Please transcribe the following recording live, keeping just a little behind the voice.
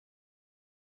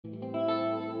In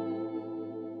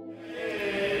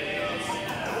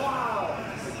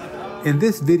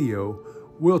this video,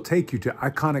 we'll take you to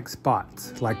iconic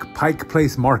spots like Pike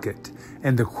Place Market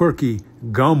and the quirky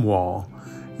Gum Wall.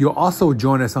 You'll also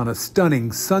join us on a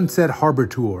stunning Sunset Harbor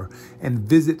tour and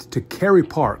visit to Kerry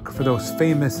Park for those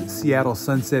famous Seattle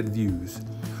sunset views.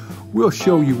 We'll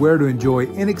show you where to enjoy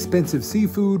inexpensive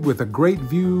seafood with a great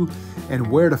view and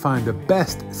where to find the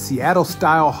best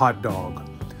Seattle-style hot dog.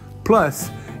 Plus,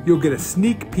 you'll get a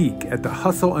sneak peek at the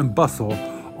hustle and bustle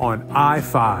on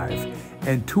I-5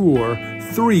 and tour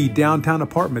 3 downtown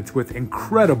apartments with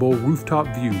incredible rooftop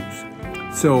views.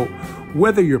 So,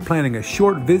 whether you're planning a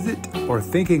short visit or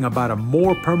thinking about a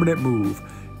more permanent move,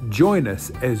 join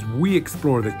us as we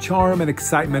explore the charm and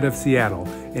excitement of Seattle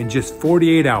in just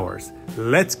 48 hours.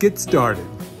 Let's get started.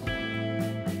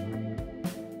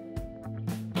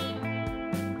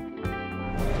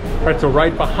 All right, so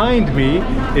right behind me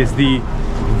is the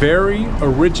very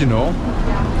original,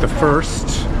 the first,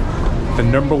 the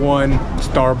 #1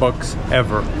 Starbucks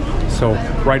ever. So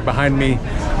right behind me,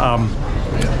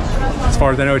 as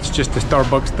far as I know, it's just the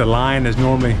Starbucks. The line is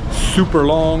normally super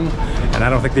long, and I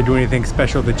don't think they do anything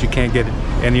special that you can't get at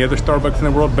any other Starbucks in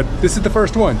the world, but this is the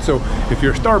first one. So if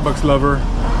you're a Starbucks lover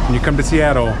and you come to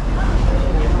Seattle,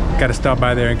 gotta stop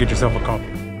by there and get yourself a coffee.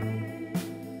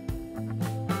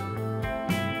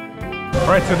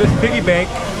 All right, so this piggy bank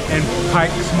in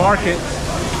Pike's Market,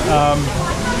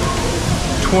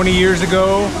 20 years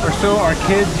ago or so, our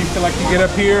kids used to like to get up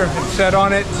here and sit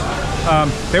on it.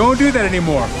 They won't do that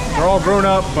anymore. They're all grown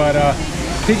up, but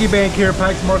piggy bank here at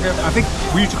Pike's Market, I think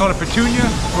we used to call it Petunia,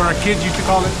 where our kids used to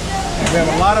call it. We have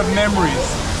a lot of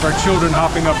memories of our children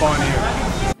hopping up on here.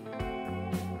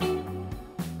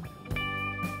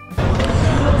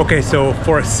 Okay, so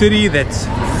for a city that's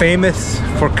famous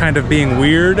for kind of being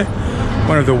weird,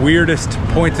 one of the weirdest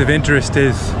points of interest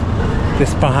is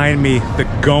this behind me, the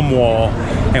Gum Wall,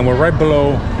 and we're right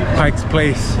below Pike's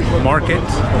Place Market,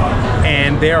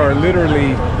 and there are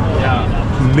literally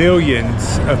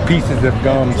millions of pieces of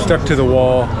gum stuck to the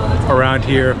wall around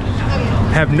here.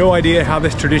 Have no idea how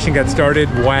this tradition got started,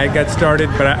 why it got started,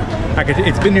 but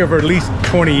it's been here for at least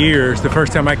 20 years. The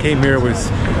first time I came here was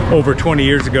over 20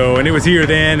 years ago, and it was here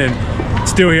then and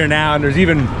still here now, and there's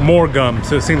even more gum,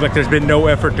 so it seems like there's been no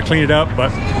effort to clean it up. But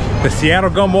the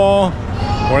Seattle Gum Wall,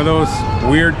 one of those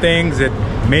weird things that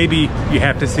maybe you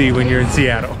have to see when you're in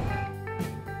Seattle.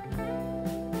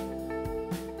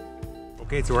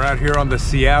 Okay, so we're out here on the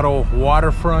Seattle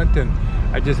waterfront, and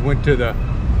I just went to the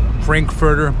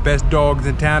Frankfurter, best dogs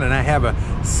in town, and I have a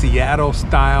Seattle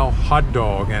style hot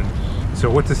dog. And so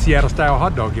what's a Seattle style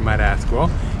hot dog, you might ask? Well,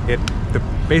 the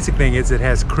basic thing is it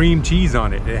has cream cheese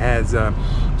on it. It has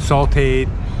sauteed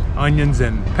onions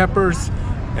and peppers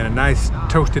and a nice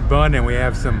toasted bun, and we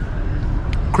have some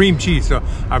cream cheese. So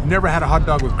I've never had a hot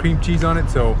dog with cream cheese on it,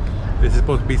 so this is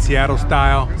supposed to be Seattle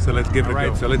style, so let's give it a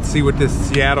go. So let's see what this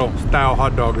Seattle style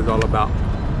hot dog is all about.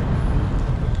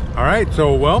 All right,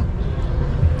 so well,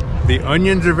 the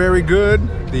onions are very good,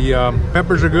 the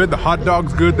peppers are good, the hot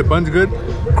dog's good, the bun's good.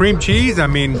 Cream cheese, I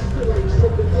mean,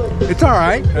 it's all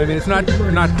right. I mean, it's not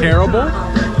terrible.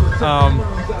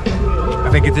 I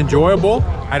think it's enjoyable.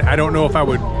 I don't know if I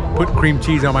would put cream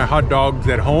cheese on my hot dogs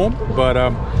at home, but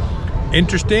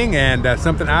interesting, and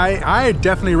something I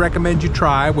definitely recommend you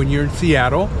try when you're in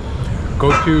Seattle.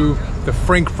 Go to the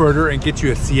Frankfurter and get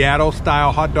you a Seattle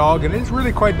style hot dog, and it's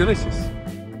really quite delicious.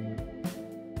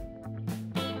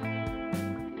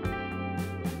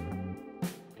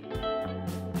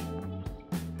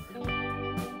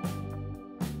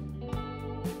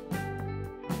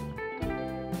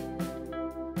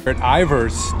 We're at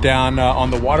Ivar's down on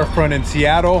the waterfront in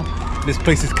Seattle. This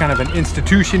place is kind of an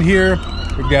institution here.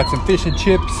 We've got some fish and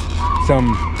chips,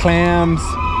 some clams,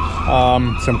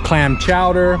 some clam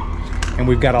chowder, and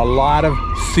we've got a lot of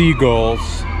seagulls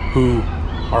who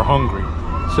are hungry.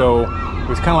 So it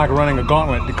was kind of like running a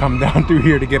gauntlet to come down through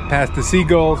here to get past the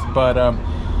seagulls. But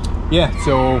yeah,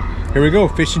 so here we go,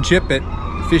 fish and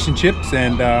chips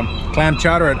and clam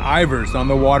chowder at Ivar's on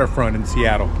the waterfront in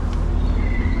Seattle.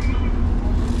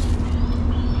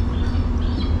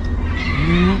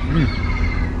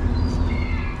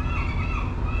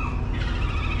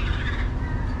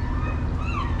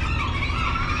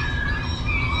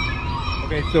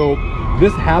 Okay, so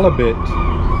this halibut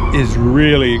is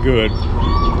really good.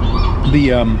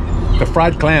 The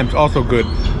fried clam's also good,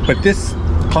 but this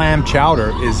clam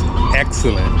chowder is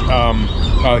excellent.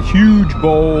 A huge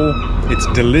bowl, it's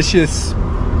delicious,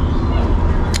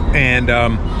 and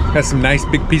has some nice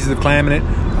big pieces of clam in it.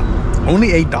 only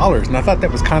 $8, and I thought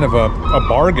that was kind of a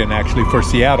bargain actually for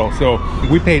Seattle. So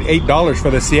we paid $8 for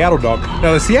the Seattle dog.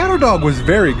 Now the Seattle dog was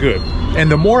very good, and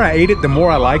the more I ate it, the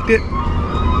more I liked it.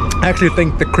 I actually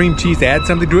think the cream cheese adds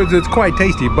something to it, so it's quite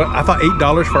tasty, but I thought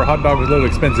 $8 for a hot dog was a little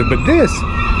expensive. But this,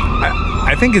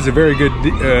 I think is a very good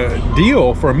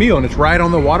deal for a meal, and it's right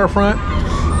on the waterfront.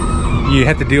 You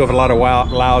have to deal with a lot of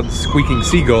loud squeaking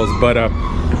seagulls, but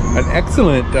an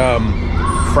excellent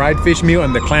fried fish meal,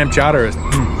 and the clam chowder is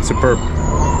superb.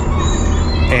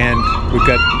 And we've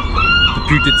got the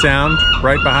Puget Sound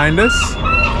right behind us,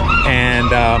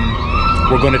 and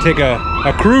we're going to take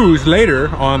a cruise later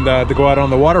on to go out on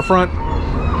the waterfront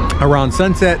around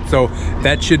sunset, so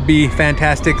that should be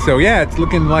fantastic. So yeah, it's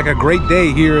looking like a great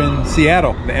day here in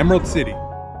Seattle, the Emerald City.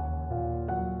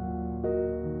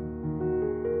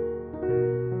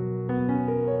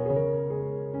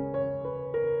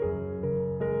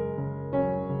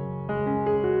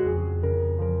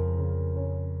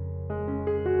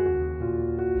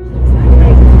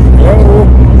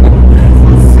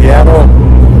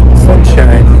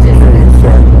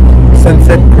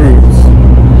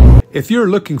 If you're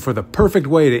looking for the perfect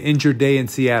way to end your day in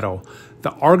Seattle,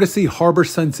 the Argosy Harbor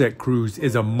Sunset Cruise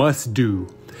is a must-do.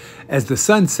 As the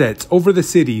sun sets over the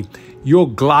city, you'll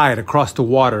glide across the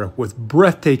water with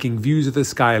breathtaking views of the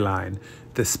skyline,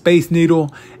 the Space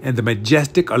Needle, and the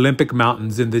majestic Olympic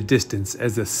Mountains in the distance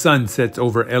as the sun sets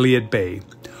over Elliott Bay.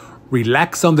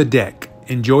 Relax on the deck,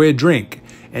 enjoy a drink,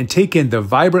 and take in the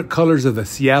vibrant colors of the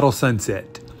Seattle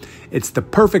sunset. It's the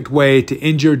perfect way to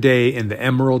end your day in the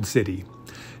Emerald City.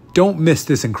 Don't miss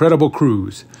this incredible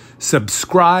cruise.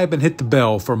 Subscribe and hit the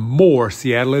bell for more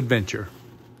Seattle adventure.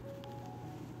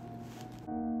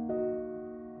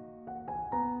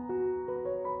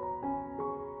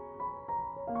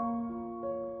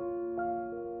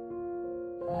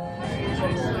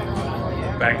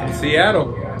 Back in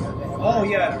Seattle. Oh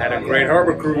yeah. Had a great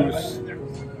harbor cruise.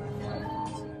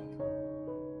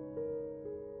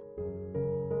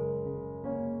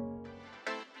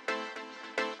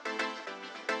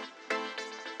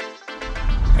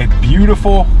 A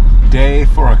beautiful day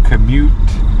for a commute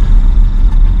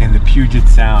in the Puget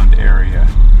Sound area.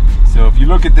 So if you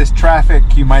look at this traffic,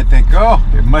 you might think, oh,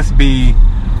 it must be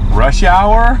rush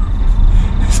hour.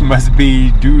 This must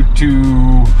be due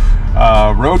to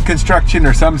road construction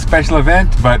or some special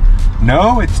event, but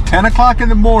no, it's 10 o'clock in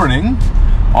the morning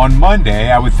on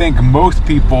Monday. I would think most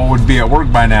people would be at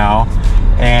work by now,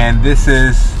 and this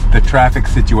is the traffic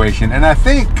situation. And I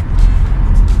think,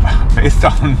 based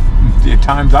on the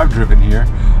times I've driven here,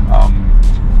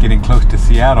 getting close to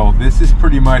Seattle, this is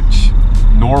pretty much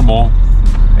normal,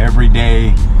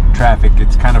 everyday traffic.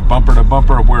 It's kind of bumper to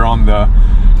bumper. We're on the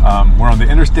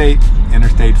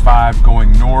Interstate 5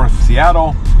 going north,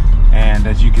 Seattle, and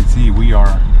as you can see,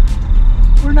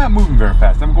 we're not moving very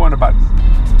fast. I'm going about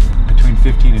between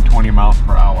 15 and 20 miles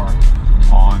per hour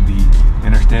on the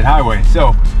Interstate Highway.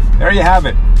 So there you have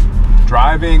it.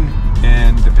 Driving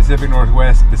in the Pacific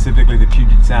Northwest, specifically the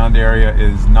Puget Sound area,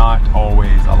 is not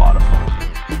always a lot of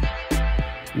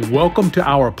fun. Welcome to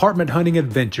our apartment hunting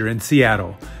adventure in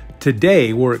Seattle.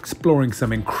 Today, we're exploring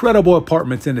some incredible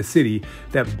apartments in the city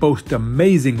that boast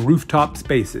amazing rooftop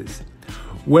spaces.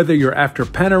 Whether you're after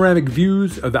panoramic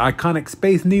views of the iconic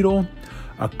Space Needle,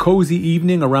 a cozy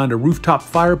evening around a rooftop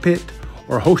fire pit,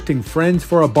 or hosting friends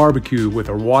for a barbecue with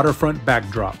a waterfront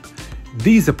backdrop,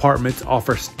 these apartments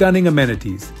offer stunning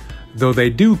amenities, though they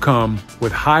do come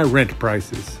with high rent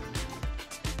prices.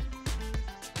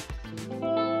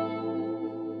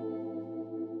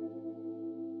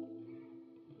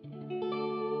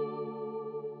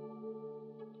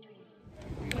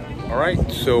 All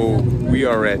right, so we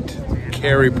are at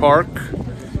Kerry Park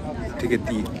to get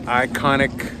the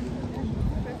iconic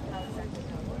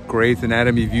Grey's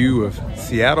Anatomy view of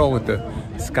Seattle with the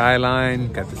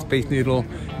skyline, got the Space Needle,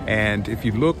 and if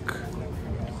you look,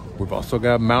 we've also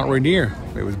got Mount Rainier.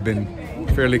 It was been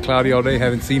fairly cloudy all day,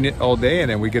 haven't seen it all day, and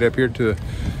then we get up here to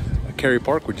Kerry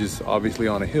Park, which is obviously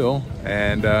on a hill,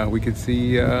 and we can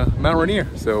see Mount Rainier.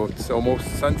 So it's almost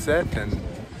sunset, and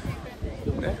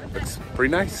yeah, looks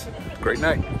pretty nice. Great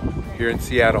night here in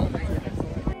Seattle.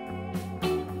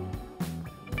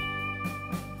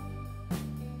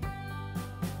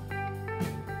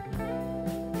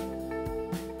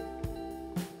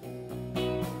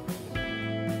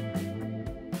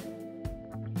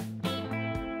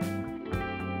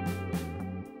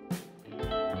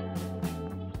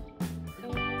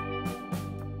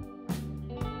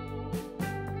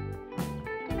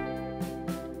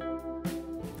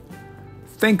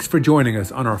 Thanks for joining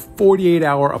us on our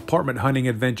 48-hour apartment hunting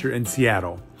adventure in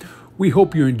Seattle. We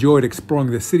hope you enjoyed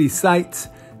exploring the city sights,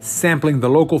 sampling the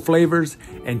local flavors,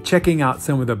 and checking out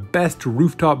some of the best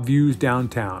rooftop views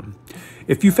downtown.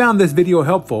 If you found this video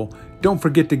helpful, don't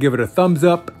forget to give it a thumbs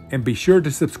up and be sure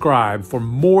to subscribe for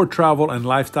more travel and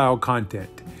lifestyle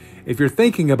content. If you're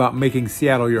thinking about making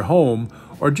Seattle your home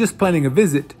or just planning a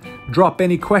visit, drop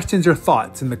any questions or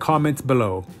thoughts in the comments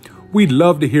below. We'd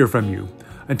love to hear from you.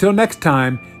 Until next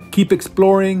time, keep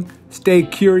exploring, stay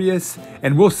curious,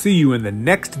 and we'll see you in the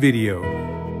next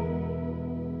video.